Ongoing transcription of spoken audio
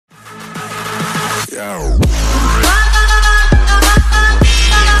Yo.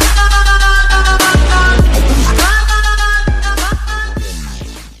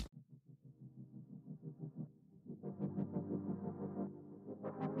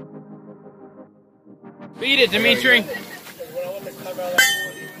 Beat it, Dimitri.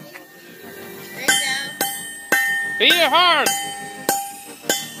 Beat it hard.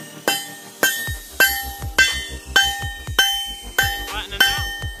 Flatten it out.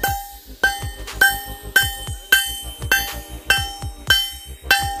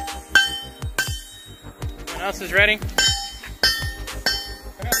 Everyone else is ready.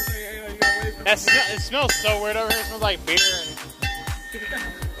 It smells so weird over here. It smells like beer and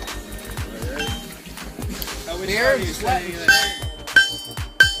beer. Just let me.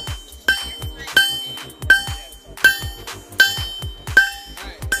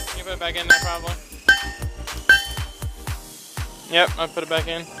 You put it back in there, probably. Yep, I put it back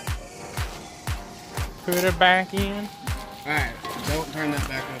in. Put it back in. Alright, don't turn that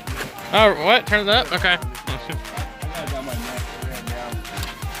back up yet. Oh, what? Turn it up? Okay.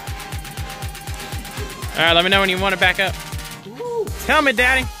 Alright, let me know when you want it back up. Woo. Tell me,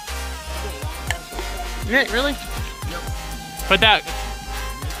 Daddy. Yeah, really? Yep. Put that.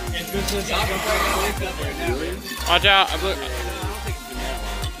 Watch out.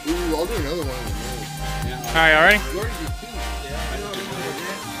 Ooh, I'll do another one. Alright, y'all ready?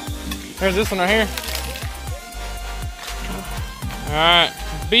 There's this one right here. Alright,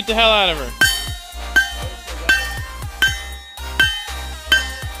 beat the hell out of her.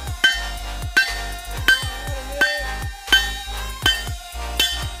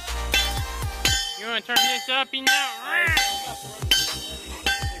 You want to turn this up, you know?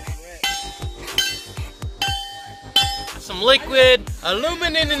 Some liquid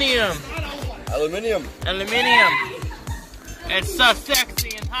aluminum. Aluminium. Aluminium. It's so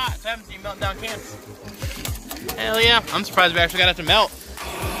sexy and hot. So happens to you melting down cans. Hell yeah. I'm surprised we actually got it to melt.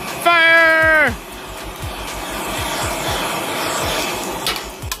 Fire!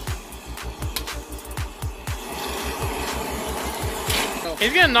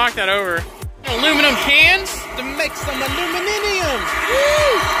 He's gonna knock that over. Aluminum cans to make some aluminum.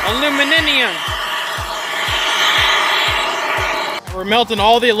 Woo! Aluminum. We're melting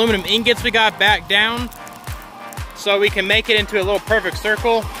all the aluminum ingots we got back down so we can make it into a little perfect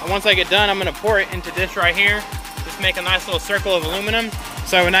circle. And once I get done, I'm gonna pour it into this right here. Just make a nice little circle of aluminum.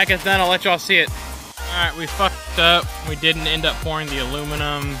 So when that gets done, I'll let y'all see it. All right, we fucked up. We didn't end up pouring the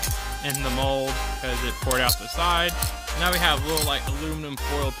aluminum in the mold because it poured out the side. Now we have little like aluminum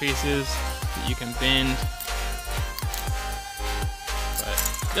foil pieces that you can bend. But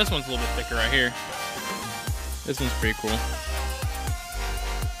this one's a little bit thicker right here. This one's pretty cool.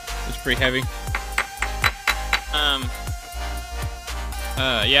 It's pretty heavy.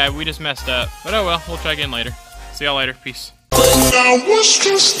 Yeah, we just messed up. But oh well, we'll try again later. See y'all later. Peace.